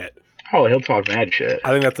mean shit. Oh, he'll talk mad shit. I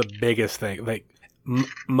think that's the biggest thing. Like,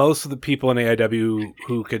 most of the people in AIW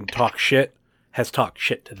who can talk shit has talked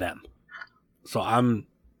shit to them. So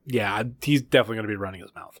he's definitely going to be running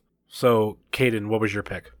his mouth. So, Caden, what was your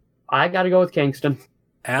pick? I got to go with Kingston.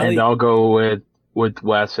 And I'll go with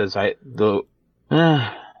Wes as No,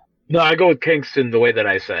 I go with Kingston the way that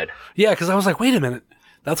I said. Yeah, because I was like, wait a minute.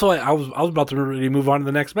 That's why I was about to really move on to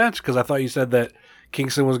the next match, because I thought you said that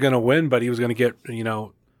Kingston was going to win, but he was going to get,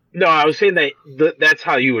 No, I was saying that that's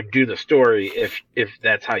how you would do the story if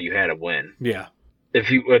that's how you had him win. Yeah.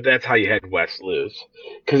 That's how you had Wes lose,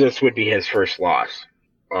 because this would be his first loss.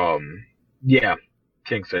 Yeah,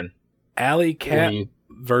 Kingston. Alley Cat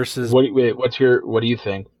versus. What do you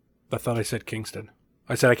think? I thought I said Kingston.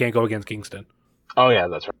 I said I can't go against Kingston. Oh yeah,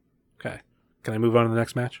 that's right. Okay. Can I move on to the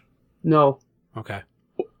next match? No. Okay.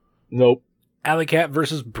 Nope. Alley Cat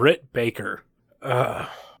versus Britt Baker.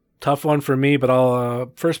 Tough one for me, but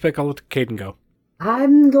I'll first pick. I'll let Caden go.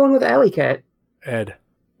 I'm going with Alley Cat. Ed.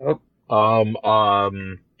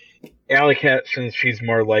 Alley Cat, since she's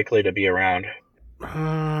more likely to be around.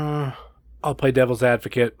 I'll play devil's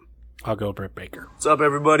advocate. I'll go Britt Baker. What's up,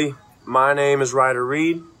 everybody? My name is Ryder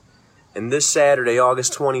Reed, and this Saturday,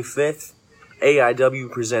 August 25th,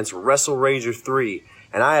 AIW presents Wrestle Rager 3,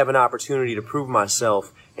 and I have an opportunity to prove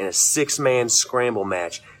myself in a 6-man scramble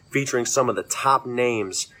match featuring some of the top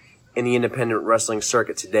names in the independent wrestling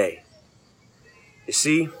circuit today. You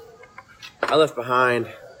see, I left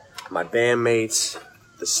behind my bandmates,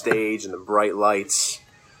 the stage, and the bright lights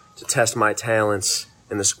to test my talents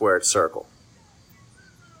in the squared circle.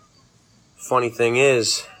 Funny thing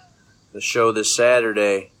is, the show this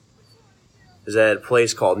Saturday is at a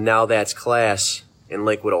place called Now That's Class in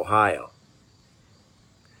Lakewood, Ohio.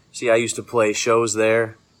 See, I used to play shows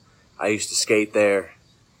there. I used to skate there.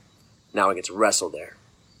 Now I get to wrestle there.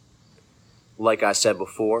 Like I said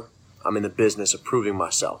before, I'm in the business of proving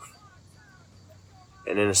myself.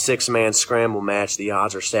 And in a 6-man scramble match, the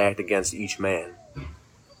odds are stacked against each man.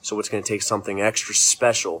 So it's going to take something extra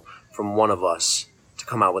special from one of us to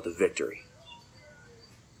come out with a victory.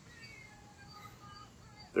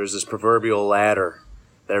 There's this proverbial ladder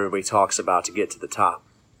that everybody talks about to get to the top.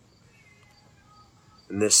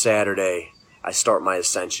 And this Saturday, I start my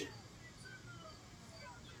ascension.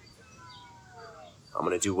 I'm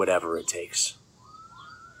going to do whatever it takes.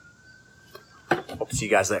 Hope to see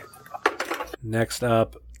you guys there. Next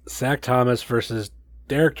up, Zach Thomas versus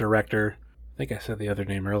Derek Director. I think I said the other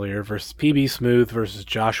name earlier. Versus PB Smooth versus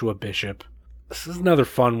Joshua Bishop. This is another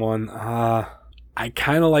fun one. I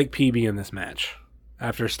kind of like PB in this match.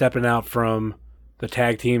 After stepping out from the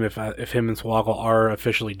tag team, if him and Swoggle are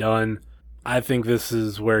officially done, I think this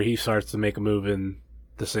is where he starts to make a move in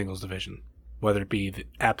the singles division, whether it be the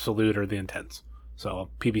Absolute or the Intense. So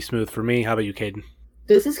PB Smooth for me. How about you, Caden?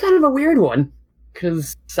 This is kind of a weird one,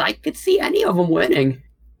 because I could see any of them winning,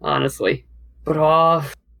 honestly. But,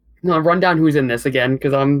 no, run down who's in this again,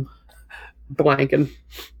 because I'm blanking.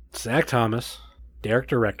 Zach Thomas, Derek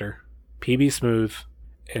Director, PB Smooth,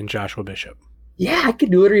 and Joshua Bishop. Yeah, I could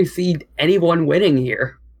literally see anyone winning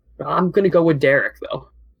here. But I'm going to go with Derek, though.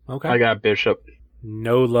 Okay. I got Bishop.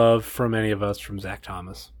 No love from any of us from Zach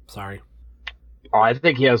Thomas. Sorry. Oh, I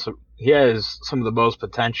think he has some of the most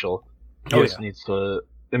potential. He just needs to,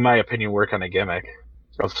 in my opinion, work on a gimmick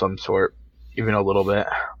of some sort, even a little bit.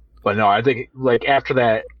 But no, I think like after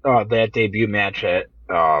that debut match at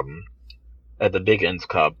the Big Ends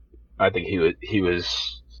Cup, I think he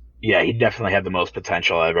definitely had the most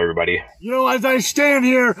potential out of everybody. You know, as I stand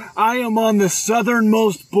here, I am on the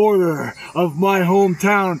southernmost border of my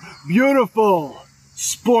hometown, beautiful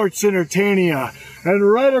Sports Entertainia.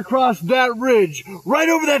 And right across that ridge, right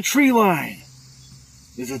over that tree line,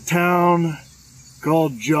 is a town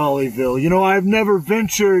called Jollyville. You know, I've never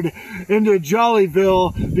ventured into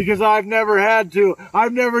Jollyville because I've never had to.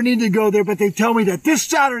 I've never needed to go there, but they tell me that this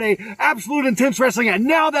Saturday, Absolute Intense Wrestling at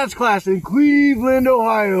Now That's Class in Cleveland,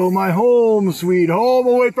 Ohio, my home sweet home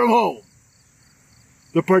away from home.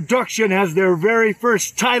 The production has their very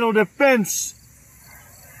first title defense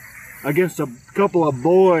against a couple of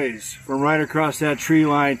boys from right across that tree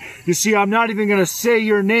line. You see, I'm not even going to say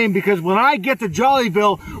your name because when I get to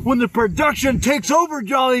Jollyville, when the production takes over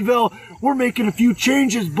Jollyville, we're making a few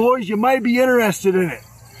changes, boys. You might be interested in it.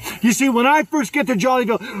 You see, when I first get to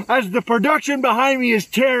Jollyville, as the production behind me is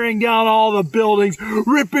tearing down all the buildings,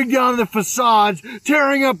 ripping down the facades,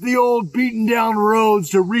 tearing up the old beaten down roads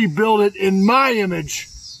to rebuild it in my image,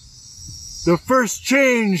 the first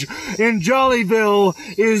change in Jollyville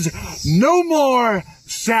is no more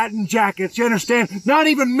satin jackets. You understand? Not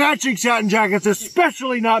even matching satin jackets,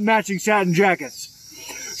 especially not matching satin jackets.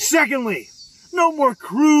 Secondly, no more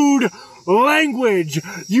crude language.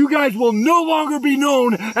 You guys will no longer be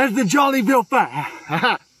known as the Jollyville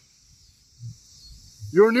Five.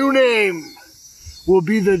 Your new name will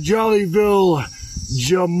be the Jollyville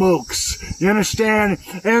Jamokes. You understand?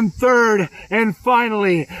 And third, and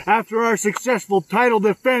finally, after our successful title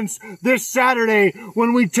defense this Saturday,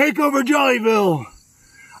 when we take over Jollyville,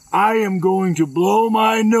 I am going to blow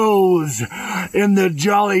my nose in the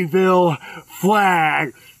Jollyville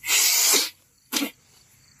flag.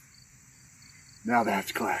 Now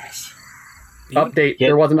that's class. Update,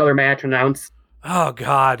 there was another match announced. Oh,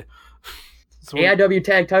 God. AIW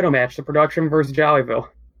tag title match, the production versus Jollyville.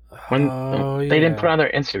 They didn't put it on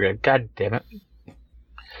their Instagram. God damn it.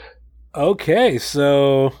 Okay,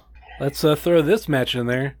 so let's throw this match in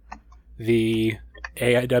there. The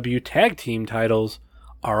AIW tag team titles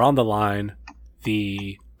are on the line.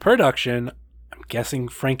 The production, I'm guessing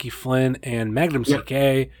Frankie Flynn and Magnum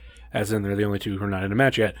CK, as in they're the only two who are not in a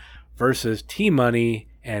match yet, versus T-Money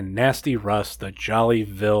and Nasty Russ, the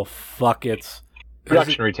Jollyville Fuckets.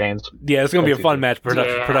 Production retains. Yeah, it's going to be a That's fun easy. match.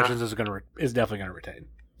 Yeah. Productions is definitely going to retain.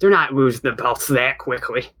 They're not losing the belts that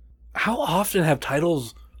quickly. How often have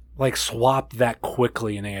titles like swapped that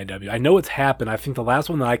quickly in AIW? I know it's happened. I think the last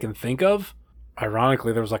one that I can think of,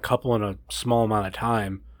 ironically, there was a couple in a small amount of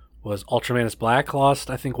time, was Ultramanus Black lost,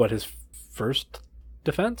 I think, his first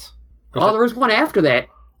defense? Oh, there was one after that.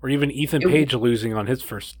 Or even Ethan Page losing on his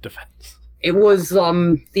first defense. It was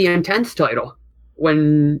the Intense title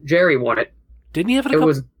when Jerry won it. Didn't he have it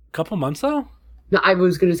a couple months, though? No, I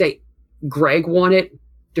was going to say Greg won it,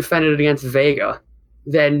 defended it against Vega,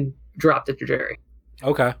 then dropped it to Jerry.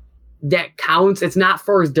 Okay. That counts. It's not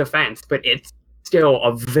for his defense, but it's still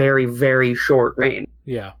a very, very short reign.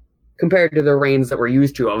 Yeah. Compared to the reigns that we're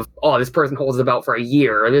used to of, this person holds the belt for a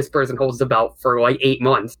year, or this person holds the belt for like 8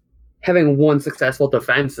 months. Having one successful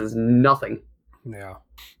defense is nothing. Yeah.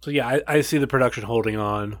 So yeah, I see the production holding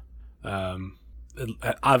on.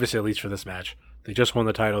 Obviously, at least for this match. They just won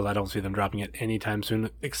the titles. I don't see them dropping it anytime soon,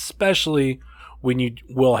 especially when you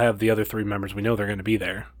will have the other 3 members. We know they're going to be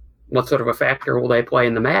there. What sort of a factor will they play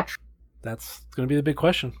in the match? That's going to be the big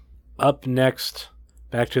question. Up next,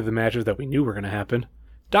 back to the matches that we knew were going to happen.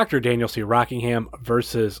 Dr. Daniel C. Rockingham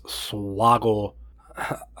versus Swoggle.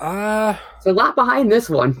 There's a lot behind this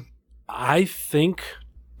one. I think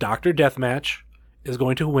Dr. Deathmatch is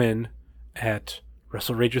going to win at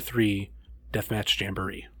WrestleRager 3 Deathmatch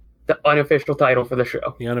Jamboree. The unofficial title for the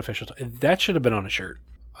show. The unofficial that should have been on a shirt.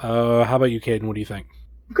 How about you, Caden? What do you think?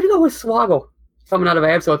 I'm going to go with Swoggle. Coming out of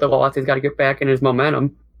Absol at the loss, he's got to get back in his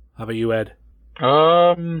momentum. How about you, Ed?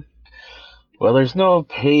 Well, there's no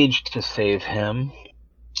Page to save him.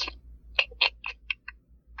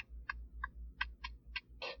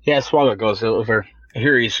 Yeah, Swoggle goes over. I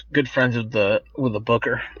hear he's good friends with the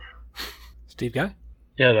Booker. Steve Guy?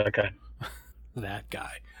 Yeah, that guy. That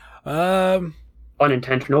guy.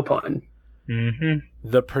 Unintentional pun. Mm-hmm.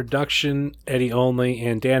 The production, Eddie Only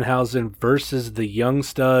and Danhausen versus the Young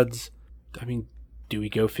Studs. I mean, do we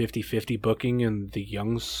go 50-50 booking and the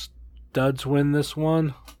Young Studs win this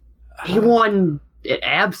one? He won at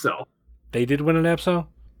Absol. They did win at Absol?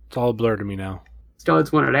 It's all a blur to me now.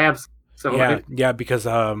 Studs won at Absol. So yeah, because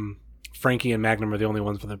Frankie and Magnum are the only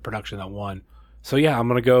ones from the production that won. So yeah, I'm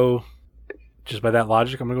going to go, just by that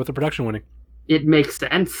logic, I'm going to go with the production winning. It makes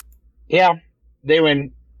sense. Yeah, they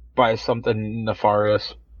win by something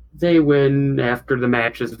nefarious. They win after the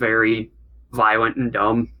match is very violent and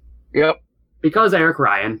dumb. Yep. Because Eric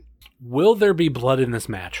Ryan. Will there be blood in this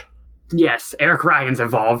match? Yes, Eric Ryan's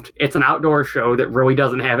involved. It's an outdoor show that really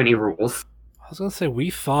doesn't have any rules. I was going to say,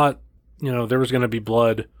 we thought, there was going to be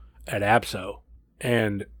blood at Absol,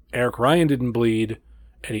 and Eric Ryan didn't bleed,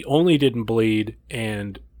 Eddie Only didn't bleed,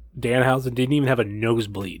 and Danhausen didn't even have a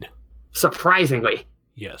nosebleed. Surprisingly.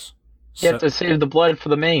 Yes. You have to save the blood for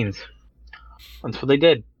the mains. That's what they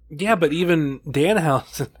did. Yeah, but even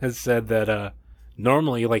Danhausen has said that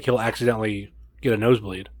normally, he'll accidentally get a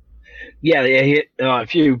nosebleed. Yeah.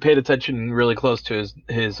 If you paid attention really close to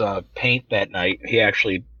his paint that night, he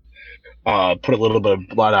actually put a little bit of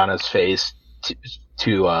blood on his face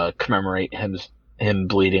to commemorate him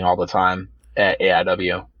bleeding all the time at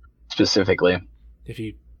AIW specifically. If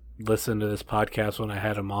you listen to this podcast when I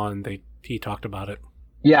had him on, he talked about it.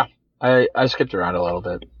 Yeah, I skipped around a little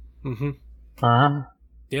bit. Mm-hmm.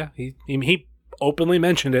 Yeah, he openly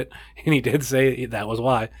mentioned it, and he did say that was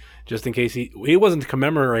why. Just in case it wasn't to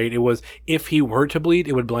commemorate, it was if he were to bleed,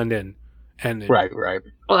 it would blend in. And Right.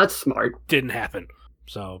 Oh, that's smart. Didn't happen.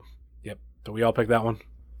 So, yep. So we all picked that one?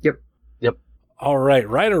 Yep. All right,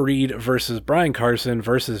 Ryder Reed versus Brian Carson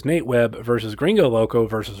versus Nate Webb versus Gringo Loco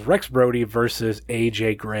versus Rex Brody versus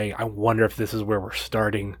AJ Gray. I wonder if this is where we're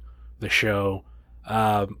starting the show.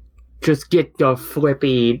 Just get the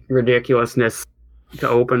flippy ridiculousness to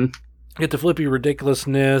open. Get the flippy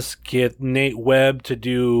ridiculousness. Get Nate Webb to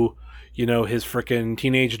do, his frickin'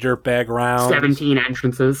 teenage dirtbag round. 17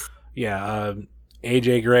 entrances. Yeah,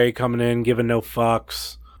 AJ Gray coming in, giving no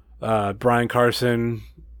fucks. Brian Carson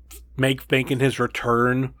making his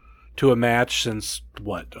return to a match since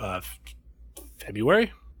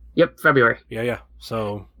February? Yep, February. Yeah.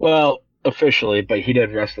 So, well, officially, but he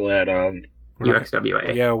did wrestle at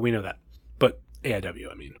UXWA. Yeah, we know that. But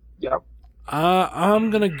AIW, I mean. Yeah. I'm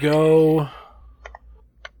gonna go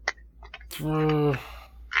through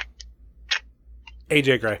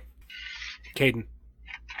AJ Gray. Caden.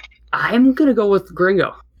 I'm gonna go with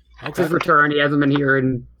Gringo. It's Okay. his return. He hasn't been here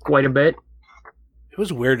in quite a bit. It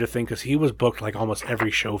was weird to think because he was booked almost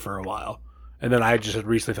every show for a while. And then I just had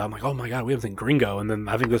recently thought, I'm like, oh my god, we haven't seen Gringo. And then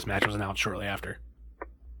I think this match was announced shortly after.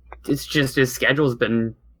 It's just his schedule's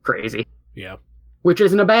been crazy. Yeah. which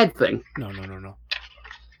isn't a bad thing. No.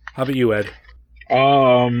 How about you, Ed?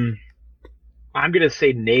 I'm gonna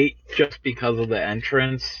say Nate just because of the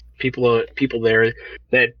entrance. People there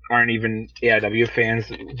that aren't even AIW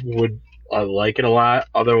fans would like it a lot.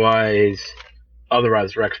 Otherwise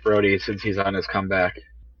Rex Brody, since he's on his comeback.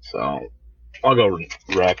 So I'll go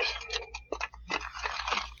Rex.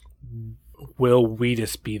 Will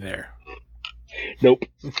Wheatus be there? Nope.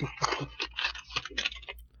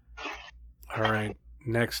 All right.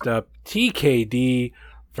 Next up, TKD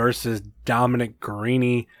versus Dominic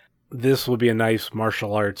Garrini. This will be a nice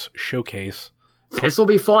martial arts showcase. This will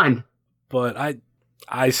be fun. But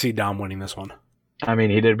I see Dom winning this one. I mean,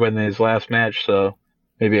 he did win his last match, so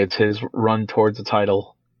maybe it's his run towards the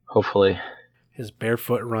title, hopefully. His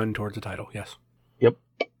barefoot run towards the title, yes. Yep.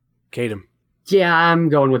 Kaden. Yeah, I'm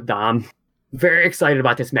going with Dom. Very excited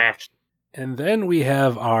about this match. And then we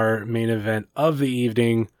have our main event of the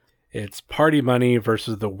evening. It's Party Money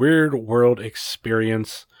versus the Weird World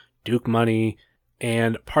Experience, Duke Money,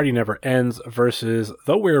 and Party Never Ends versus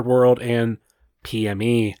the Weird World and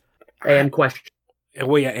PME. And question.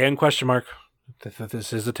 Well, yeah, and question mark.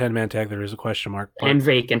 This is a 10-man tag. There is a question mark. And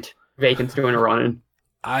Vacant. Vacant's doing a run-in.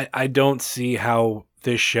 I don't see how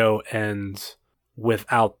this show ends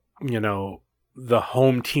without, the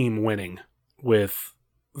home team winning with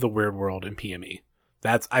the Weird World and PME.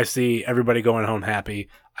 I see everybody going home happy.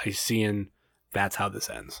 That's how this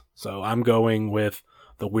ends. So I'm going with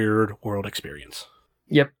the Weird World Experience.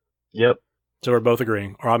 Yep. So we're both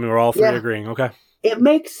agreeing. Or we're all three agreeing. Okay. It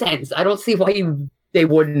makes sense. I don't see why they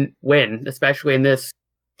wouldn't win, especially in this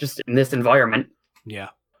environment. Yeah.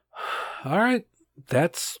 All right.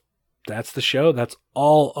 That's the show. That's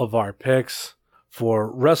all of our picks for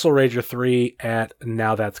Wrestle Rager 3 at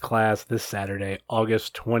Now That's Class this Saturday,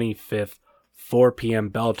 August 25th, 4 p.m.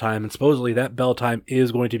 bell time. And supposedly that bell time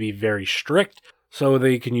is going to be very strict, so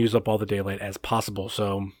they can use up all the daylight as possible.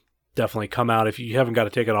 So definitely come out. If you haven't got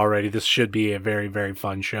a ticket already, this should be a very, very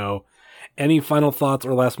fun show. Any final thoughts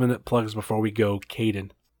or last minute plugs before we go,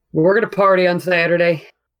 Kaden? We're going to party on Saturday.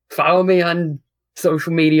 Follow me on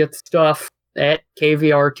social media stuff at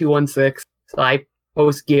KVR216. I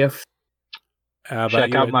post gifts.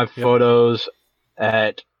 Check out my photos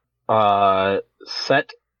at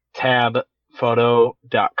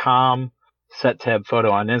settabphoto.com,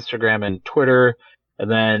 settabphoto on Instagram and Twitter,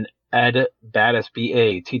 and then Ed Battis,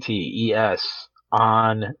 BATTES,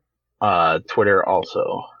 on Twitter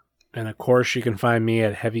also. And of course, you can find me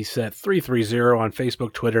at HeavySet330 on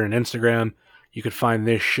Facebook, Twitter, and Instagram. You can find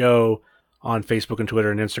this show on Facebook and Twitter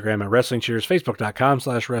and Instagram at Wrestling Cheers,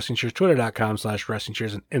 Facebook.com/Wrestling Cheers, Twitter.com/Wrestling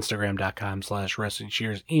Cheers, and Instagram.com/Wrestling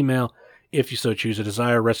Cheers. Email, if you so choose a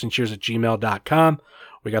desire, WrestlingCheers@gmail.com.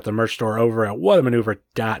 We got the merch store over at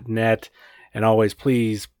whatamaneuver.net. And always,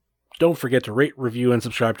 please don't forget to rate, review, and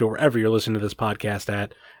subscribe to wherever you're listening to this podcast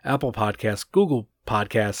at Apple Podcasts, Google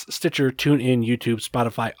Podcasts, Stitcher, TuneIn, YouTube,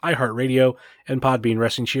 Spotify, iHeartRadio, and Podbean,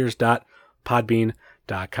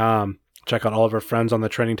 WrestlingCheers.podbean.com. Check out all of our friends on the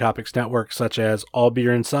Trending Topics Network, such as All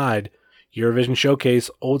Beer Inside, Eurovision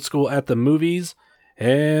Showcase, Old School at the Movies,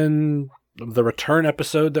 and the return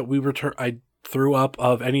episode that I threw up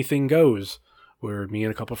of Anything Goes, where me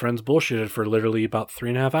and a couple friends bullshitted for literally about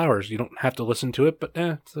 3.5 hours. You don't have to listen to it, but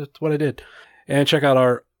that's what I did. And check out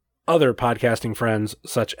our other podcasting friends,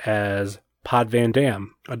 such as Pod Van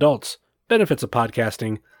Dam, Adults, Benefits of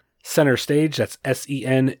Podcasting, Center Stage, that's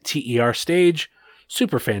SENTER Stage,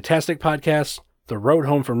 Super Fantastic Podcasts, The Road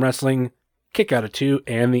Home from Wrestling, Kick Out of 2,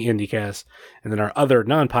 and the IndieCast. And then our other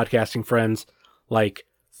non-podcasting friends like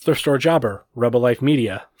Thrift Store Jobber, Rebel Life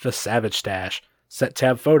Media, The Savage Stash, Set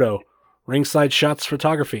Tab Photo, Ringside Shots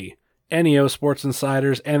Photography, NEO Sports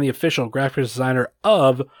Insiders, and the official graphic designer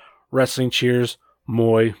of Wrestling Cheers,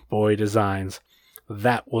 Moy Boy Designs.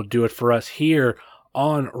 That will do it for us here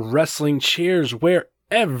on Wrestling Cheers, where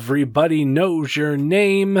everybody knows your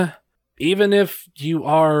name, even if you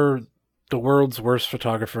are the world's worst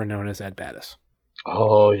photographer known as Ed Battis.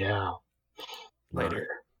 Oh, yeah. Later.